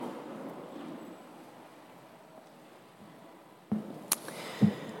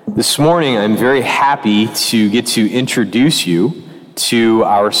This morning, I'm very happy to get to introduce you to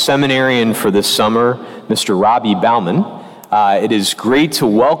our seminarian for this summer, Mr. Robbie Bauman. It is great to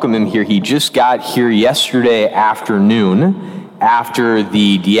welcome him here. He just got here yesterday afternoon after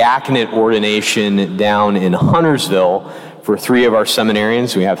the diaconate ordination down in Huntersville for 3 of our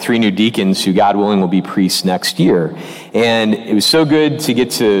seminarians. We have 3 new deacons who, God willing, will be priests next year. And it was so good to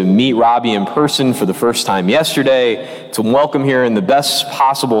get to meet Robbie in person for the first time yesterday, to welcome here in the best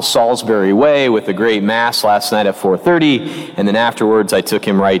possible Salisbury way with a great mass last night at 4:30, and then afterwards I took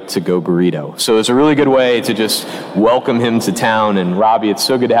him right to Go Burrito. So it was a really good way to just welcome him to town. And Robbie, it's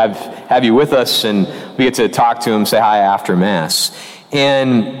so good to have you with us, and we get to talk to him, say hi after Mass.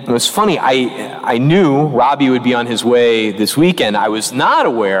 And it was funny, I knew Robbie would be on his way this weekend. I was not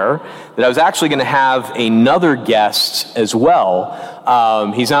aware that I was actually going to have another guest as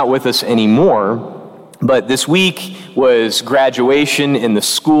well. He's not with us anymore, but this week was graduation in the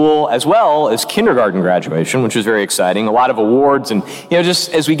school as well as kindergarten graduation, which was very exciting. A lot of awards, and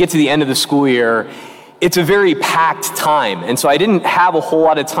just as we get to the end of the school year, it's a very packed time. And so I didn't have a whole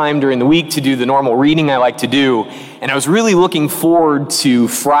lot of time during the week to do the normal reading I like to do. And I was really looking forward to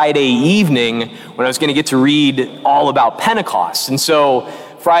Friday evening when I was going to get to read all about Pentecost. And so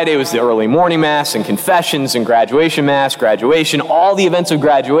Friday was the early morning mass and confessions and graduation mass, graduation, all the events of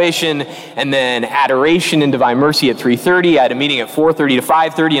graduation, and then adoration and divine mercy at 3:30. I had a meeting at 4:30 to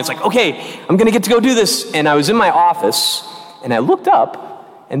 5:30. And it's like, okay, I'm going to get to go do this. And I was in my office and I looked up,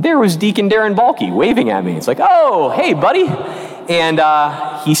 and there was Deacon Darren Balke waving at me. It's like, oh, hey, buddy. And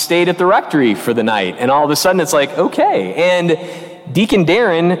he stayed at the rectory for the night. And all of a sudden, it's like, okay. And Deacon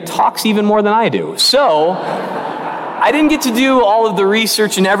Darren talks even more than I do. So I didn't get to do all of the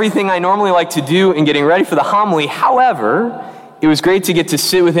research and everything I normally like to do in getting ready for the homily. However, it was great to get to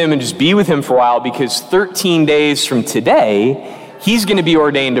sit with him and just be with him for a while, because 13 days from today, he's going to be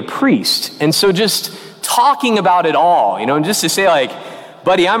ordained a priest. And so just talking about it all, and just to say, like,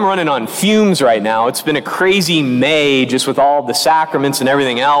 buddy, I'm running on fumes right now. It's been a crazy May just with all the sacraments and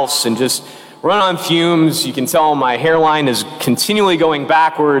everything else, and just run on fumes. You can tell my hairline is continually going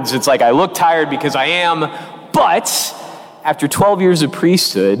backwards. It's like I look tired because I am, but after 12 years of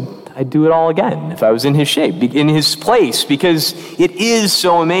priesthood, I'd do it all again if I was in his shape, in his place, because it is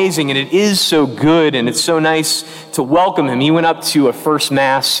so amazing and it is so good, and it's so nice to welcome him. He went up to a first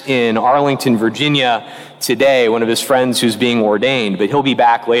Mass in Arlington, Virginia today, one of his friends who's being ordained, but he'll be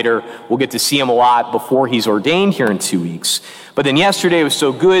back later. We'll get to see him a lot before he's ordained here in 2 weeks. But then yesterday it was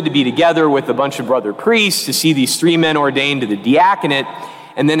so good to be together with a bunch of brother priests, to see these 3 men ordained to the diaconate.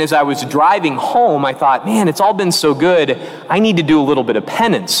 And then as I was driving home, I thought, man, it's all been so good. I need to do a little bit of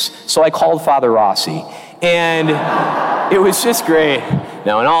penance. So I called Father Rossi. And it was just great.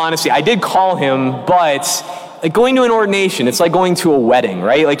 Now, in all honesty, I did call him, but like going to an ordination, it's like going to a wedding,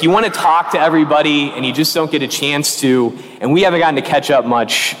 right? Like you want to talk to everybody and you just don't get a chance to. And we haven't gotten to catch up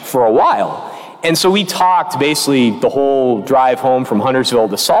much for a while. And so we talked basically the whole drive home from Huntersville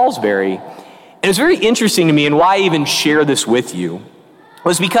to Salisbury. And it's very interesting to me, and why I even share this with you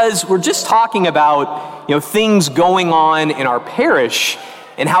was because we're just talking about, things going on in our parish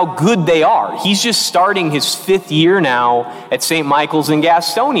and how good they are. He's just starting his 5th year now at St. Michael's in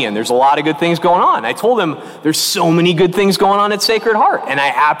Gastonia, and there's a lot of good things going on. I told him there's so many good things going on at Sacred Heart, and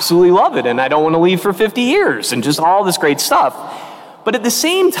I absolutely love it, and I don't want to leave for 50 years, and just all this great stuff. But at the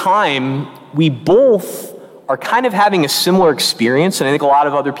same time, we both are kind of having a similar experience, and I think a lot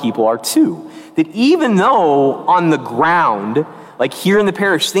of other people are too, that even though on the ground, like here in the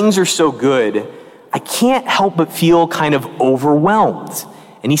parish, things are so good, I can't help but feel kind of overwhelmed.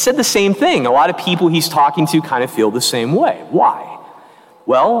 And he said the same thing. A lot of people he's talking to kind of feel the same way. Why?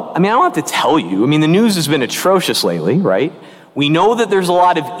 Well, I don't have to tell you. The news has been atrocious lately, right? We know that there's a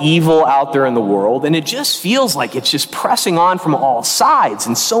lot of evil out there in the world, and it just feels like it's just pressing on from all sides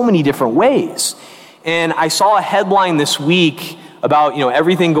in so many different ways. And I saw a headline this week about,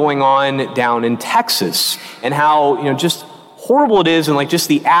 everything going on down in Texas, and how, just horrible it is, and like just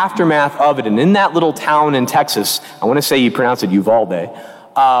the aftermath of it. And in that little town in Texas, I want to say you pronounce it Uvalde,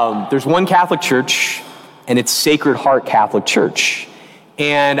 there's one Catholic church, and it's Sacred Heart Catholic Church.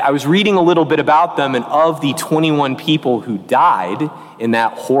 And I was reading a little bit about them, and of the 21 people who died in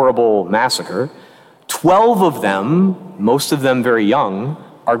that horrible massacre, 12 of them, most of them very young,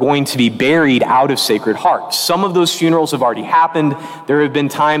 are going to be buried out of Sacred Heart. Some of those funerals have already happened. There have been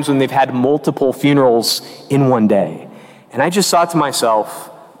times when they've had multiple funerals in one day. And I just thought to myself,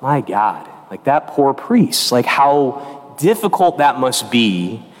 my God, like that poor priest, like how difficult that must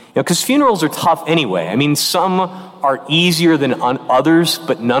be. Because funerals are tough anyway. Some are easier than others,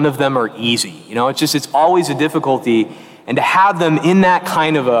 but none of them are easy. It's always a difficulty. and to have them in that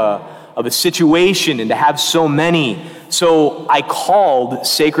kind of a situation and to have so many. So I called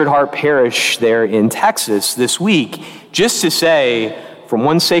Sacred Heart Parish there in Texas this week just to say, from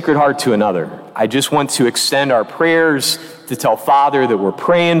one Sacred Heart to another, I just want to extend our prayers, to tell Father that we're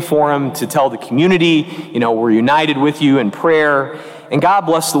praying for him, to tell the community, we're united with you in prayer. And God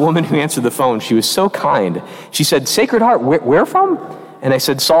bless the woman who answered the phone. She was so kind. She said, Sacred Heart, where from? And I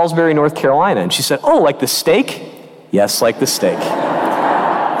said, Salisbury, North Carolina. And she said, oh, like the steak? Yes, like the steak.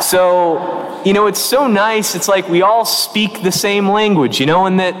 So, it's so nice. It's like we all speak the same language,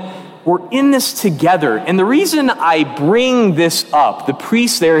 and that we're in this together. And the reason I bring this up, the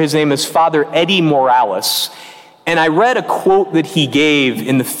priest there, his name is Father Eddie Morales, and I read a quote that he gave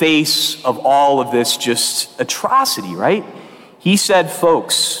in the face of all of this just atrocity, right? He said,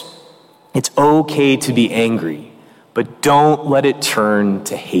 folks, it's okay to be angry, but don't let it turn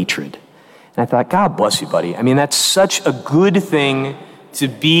to hatred. And I thought, God bless you, buddy. I mean, that's such a good thing to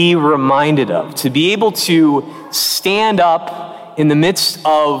be reminded of, to be able to stand up in the midst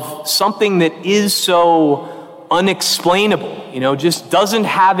of something that is so unexplainable, just doesn't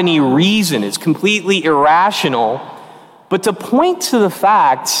have any reason, it's completely irrational, but to point to the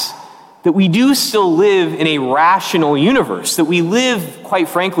fact that we do still live in a rational universe, that we live, quite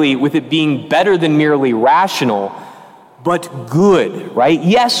frankly, with it being better than merely rational, but good, right?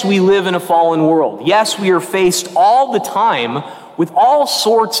 Yes, we live in a fallen world. Yes, we are faced all the time with all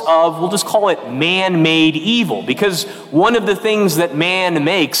sorts of, we'll just call it man-made evil, because one of the things that man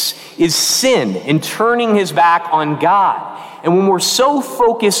makes is sin and turning his back on God. And when we're so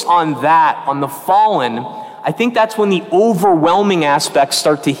focused on that, on the fallen, I think that's when the overwhelming aspects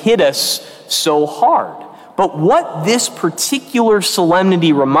start to hit us so hard. But what this particular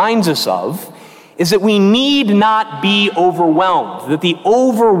solemnity reminds us of is that we need not be overwhelmed, that the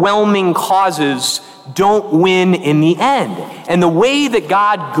overwhelming causes don't win in the end. And the way that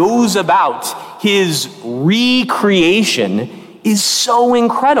God goes about his recreation is so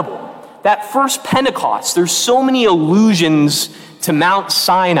incredible. That first Pentecost, there's so many allusions to Mount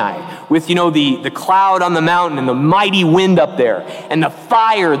Sinai with, the cloud on the mountain and the mighty wind up there and the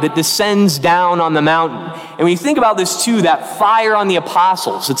fire that descends down on the mountain. And when you think about this too, that fire on the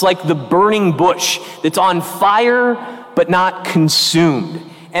apostles, it's like the burning bush that's on fire but not consumed.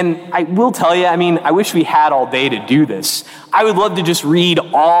 And I will tell you, I wish we had all day to do this. I would love to just read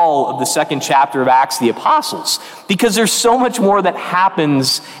all of the second chapter of Acts of the Apostles, because there's so much more that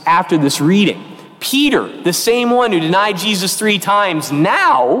happens after this reading. Peter, the same one who denied Jesus 3 times,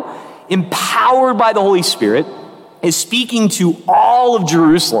 now, empowered by the Holy Spirit, is speaking to all of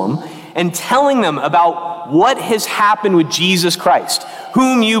Jerusalem and telling them about what has happened with Jesus Christ,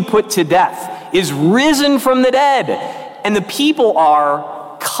 whom you put to death, is risen from the dead. And the people are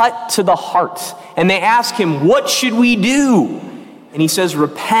cut to the heart. And they ask him, what should we do? And he says,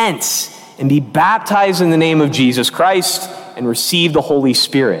 repent and be baptized in the name of Jesus Christ and receive the Holy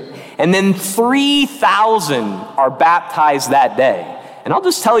Spirit. And then 3,000 are baptized that day. And I'll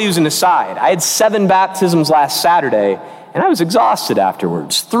just tell you as an aside, I had 7 baptisms last Saturday, and I was exhausted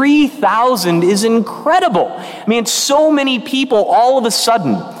afterwards. 3,000 is incredible. It's so many people all of a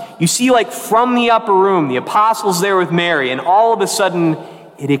sudden. You see, from the upper room, the apostles there with Mary, and all of a sudden,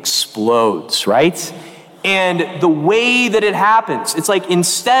 it explodes, right? And the way that it happens, it's like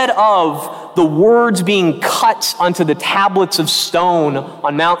instead of the words being cut onto the tablets of stone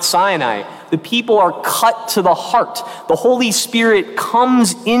on Mount Sinai, the people are cut to the heart. The Holy Spirit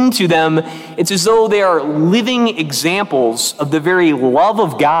comes into them. It's as though they are living examples of the very love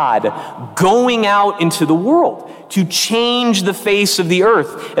of God going out into the world to change the face of the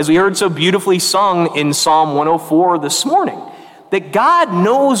earth, as we heard so beautifully sung in Psalm 104 this morning. That God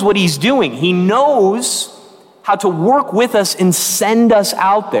knows what he's doing. He knows how to work with us and send us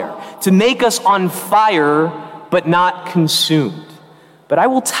out there, to make us on fire but not consumed. But I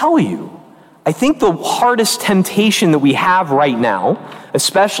will tell you, I think the hardest temptation that we have right now,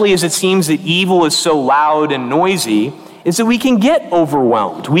 especially as it seems that evil is so loud and noisy, is that we can get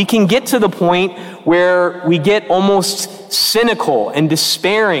overwhelmed. We can get to the point where we get almost cynical and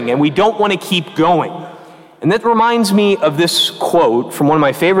despairing, and we don't want to keep going. And that reminds me of this quote from one of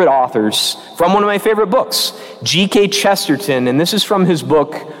my favorite authors, from one of my favorite books, G.K. Chesterton, and this is from his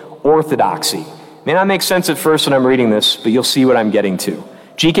book, Orthodoxy. May not make sense at first when I'm reading this, but you'll see what I'm getting to.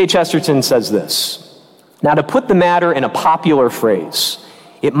 G.K. Chesterton says this: now, to put the matter in a popular phrase,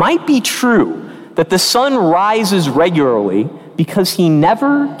 it might be true that the sun rises regularly because he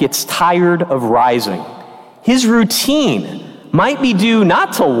never gets tired of rising. His routine might be due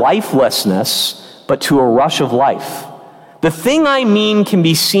not to lifelessness, but to a rush of life. The thing I mean can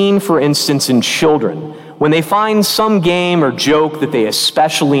be seen, for instance, in children. when they find some game or joke that they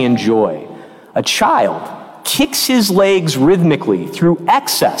especially enjoy. A child kicks his legs rhythmically through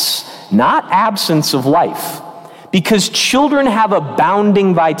excess, not absence of life. Because children have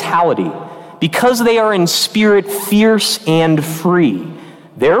abounding vitality, because they are in spirit fierce and free.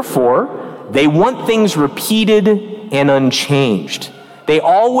 Therefore, they want things repeated and unchanged. They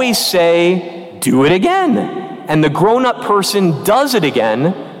always say, "Do it again." And the grown-up person does it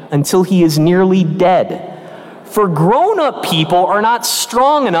again until he is nearly dead. For grown-up people are not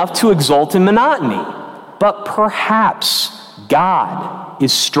strong enough to exult in monotony. But perhaps God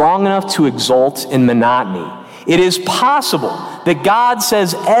is strong enough to exult in monotony. It is possible that God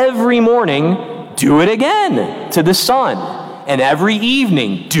says every morning, "Do it again," to the sun, and every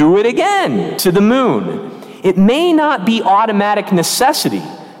evening, "Do it again," to the moon. It may not be automatic necessity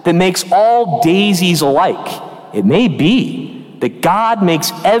that makes all daisies alike. It may be that God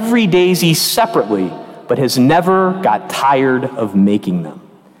makes every daisy separately, but has never got tired of making them.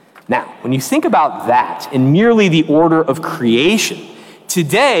 Now, when you think about that in merely the order of creation,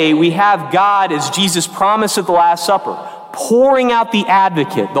 today we have God, as Jesus promised at the Last Supper, pouring out the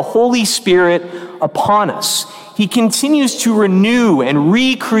Advocate, the Holy Spirit, upon us. He continues to renew and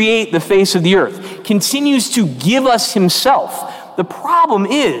recreate the face of the earth, continues to give us himself. The problem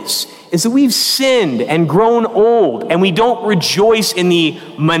is that we've sinned and grown old, and we don't rejoice in the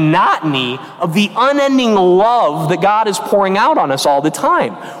monotony of the unending love that God is pouring out on us all the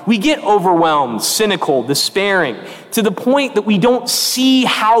time. We get overwhelmed, cynical, despairing, to the point that we don't see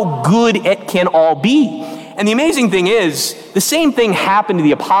how good it can all be. And the amazing thing is, the same thing happened to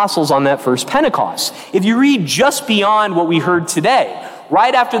the apostles on that first Pentecost. If you read just beyond what we heard today,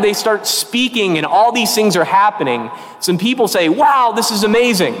 right after they start speaking and all these things are happening, some people say, "Wow, this is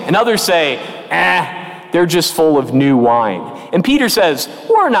amazing." And others say, they're just full of new wine. And Peter says,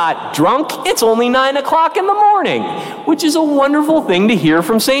 "We're not drunk. It's only 9 o'clock in the morning," which is a wonderful thing to hear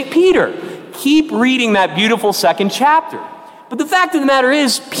from St. Peter. Keep reading that beautiful second chapter. But the fact of the matter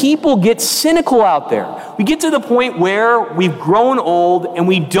is, people get cynical out there. We get to the point where we've grown old and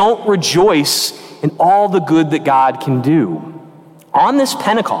we don't rejoice in all the good that God can do. On this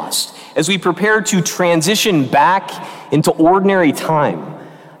Pentecost, as we prepare to transition back into ordinary time,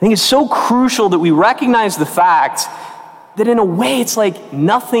 I think it's so crucial that we recognize the fact that in a way it's like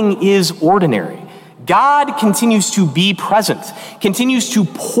nothing is ordinary. God continues to be present, continues to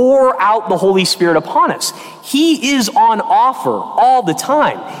pour out the Holy Spirit upon us. He is on offer all the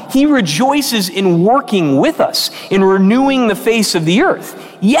time. He rejoices in working with us, in renewing the face of the earth.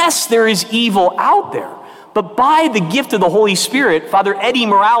 Yes, there is evil out there, but by the gift of the Holy Spirit, Father Eddie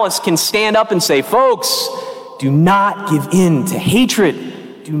Morales can stand up and say, "Folks, do not give in to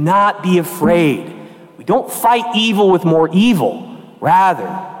hatred. Do not be afraid. We don't fight evil with more evil. Rather,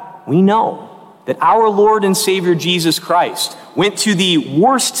 we know that our Lord and Savior Jesus Christ went to the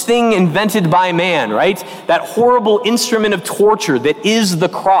worst thing invented by man, right? That horrible instrument of torture that is the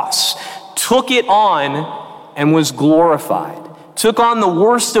cross, took it on and was glorified, took on the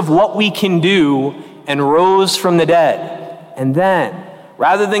worst of what we can do and rose from the dead. And then,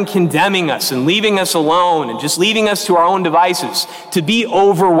 rather than condemning us and leaving us alone and just leaving us to our own devices, to be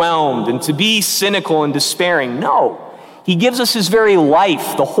overwhelmed and to be cynical and despairing, no. He gives us his very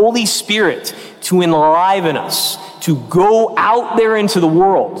life, the Holy Spirit, to enliven us, to go out there into the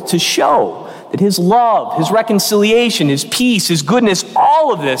world, to show that his love, his reconciliation, his peace, his goodness,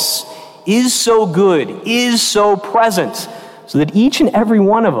 all of this is so good, is so present, so that each and every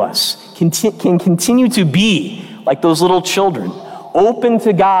one of us can continue to be like those little children, open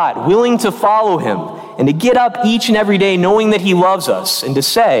to God, willing to follow him, and to get up each and every day knowing that he loves us, and to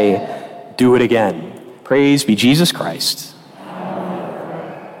say, "Do it again." Praise be Jesus Christ.